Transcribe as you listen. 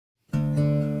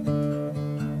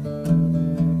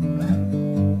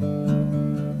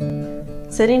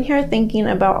sitting here thinking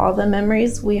about all the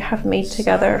memories we have made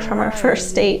together, from our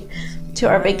first date to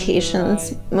our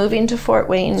vacations, moving to Fort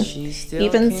Wayne,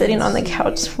 even sitting on the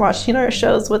couch watching our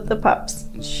shows with the pups.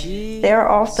 They are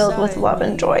all filled with love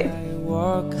and joy.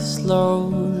 Walk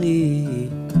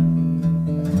slowly.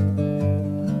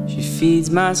 She feeds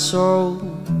my soul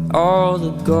all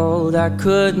the gold I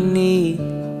could need.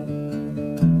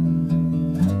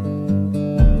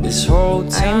 This whole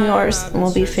time I am yours and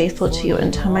will be faithful to you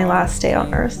until my last day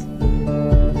on earth.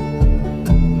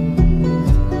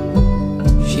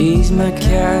 She's my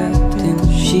captain,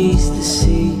 she's the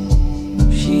sea.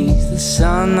 She's the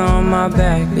sun on my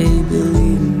back, baby,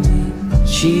 believe me.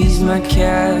 She's my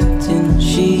captain,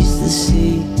 she's the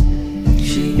sea.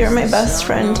 You're my best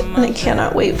friend, and I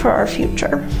cannot wait for our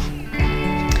future.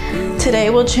 Today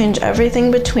will change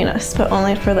everything between us, but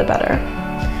only for the better.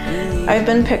 I've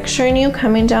been picturing you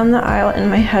coming down the aisle in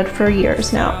my head for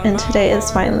years now, and today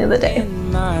is finally the day.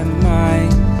 My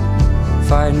mind,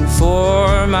 fighting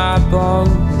for my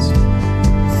bones,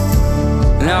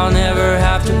 and I'll never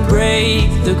have to break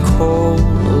the code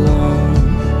alone.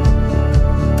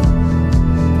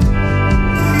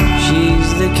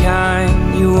 She's the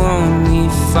kind you only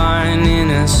find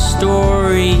in a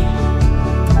story.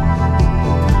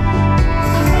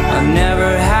 I've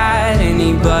never had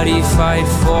anybody fight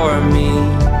for me.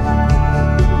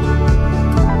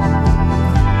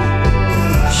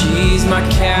 She's my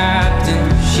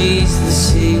captain, she's the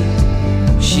sea.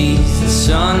 She's the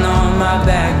sun on my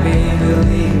back, baby,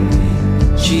 believe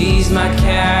me. She's my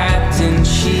captain,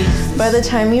 she's... By the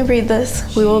time you read this,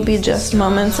 we will be just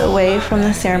moments away from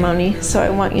the ceremony, so I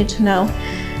want you to know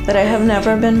that I have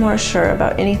never been more sure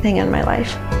about anything in my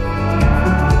life.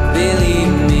 Believe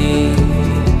me.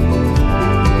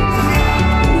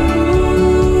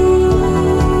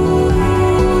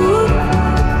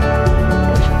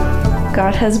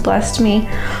 God has blessed me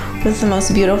with the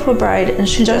most beautiful bride, and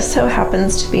she just so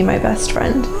happens to be my best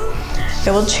friend.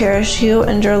 I will cherish you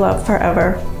and your love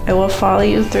forever. I will follow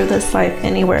you through this life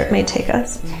anywhere it may take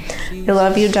us. I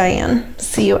love you, Diane.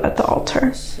 See you at the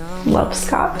altar. Love,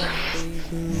 Scott.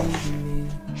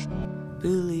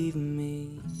 Believe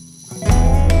me.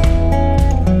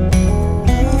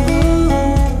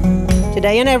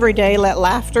 Today and every day, let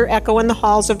laughter echo in the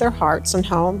halls of their hearts and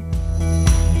home.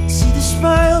 See the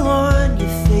smile on your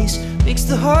face makes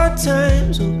the hard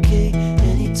times okay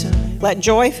anytime. Let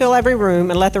joy fill every room,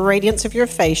 and let the radiance of your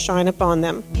face shine upon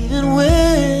them. Even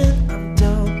when I'm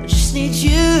down, I just need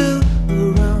you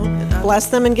around. Bless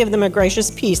them and give them a gracious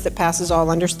peace that passes all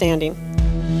understanding.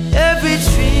 Every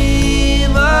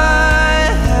dream I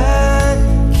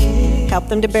had came. Help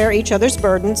them to bear each other's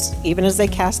burdens, even as they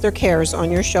cast their cares on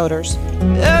your shoulders.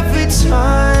 Every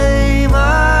time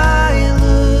I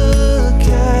look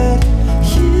at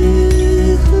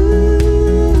you,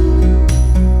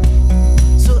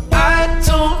 so I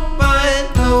don't mind,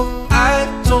 no, I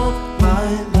don't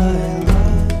mind my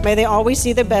love. May they always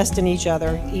see the best in each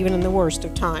other, even in the worst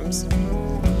of times.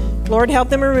 Lord, help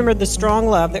them remember the strong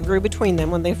love that grew between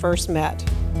them when they first met.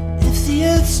 If the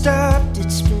earth stopped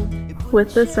its spin,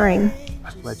 With this ring,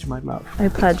 I pledge my love I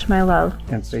pledge my love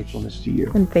and faithfulness to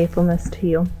you and faithfulness to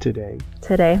you today,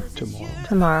 today, tomorrow,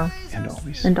 tomorrow, and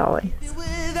always. and always.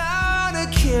 without a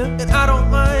care, and I don't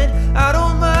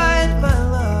mind my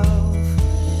love.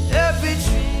 Every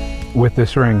dream. With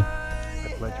this ring,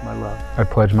 I pledge my love I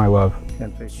pledge my love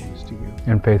and faithfulness to you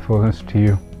and faithfulness to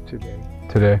you today,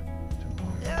 today,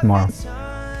 tomorrow,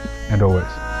 and always.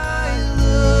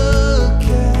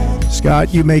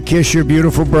 Scott, you may kiss your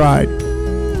beautiful bride.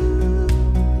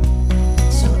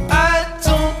 So I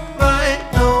don't mind,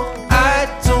 no, I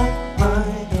don't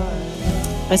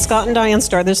mind. As Scott and Diane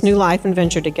start this new life and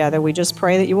venture together, we just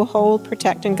pray that you will hold,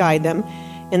 protect, and guide them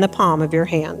in the palm of your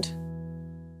hand.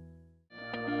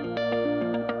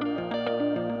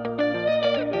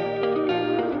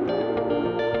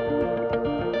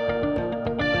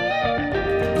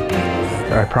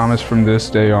 I promise from this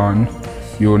day on,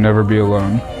 you will never be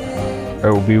alone. I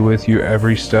will be with you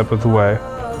every step of the way,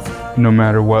 no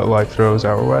matter what life throws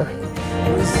our way.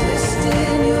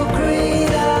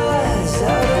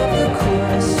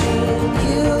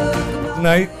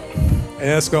 Tonight, I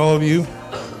ask all of you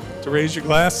to raise your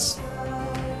glass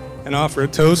and offer a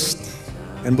toast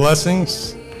and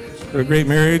blessings for a great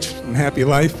marriage and happy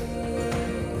life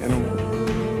and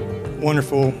a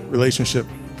wonderful relationship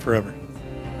forever.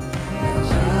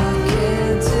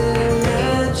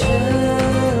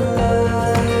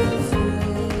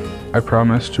 I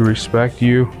promise to respect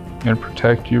you and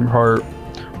protect your heart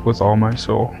with all my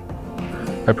soul.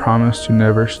 I promise to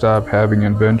never stop having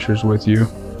adventures with you.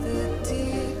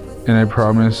 And I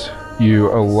promise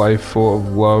you a life full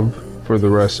of love for the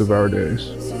rest of our days.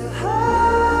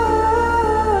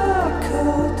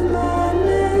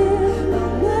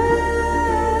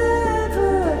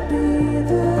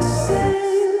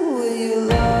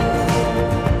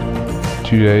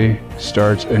 Today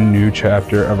starts a new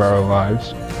chapter of our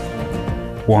lives,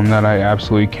 one that I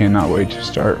absolutely cannot wait to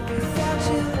start.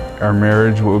 Our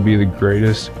marriage will be the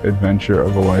greatest adventure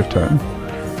of a lifetime.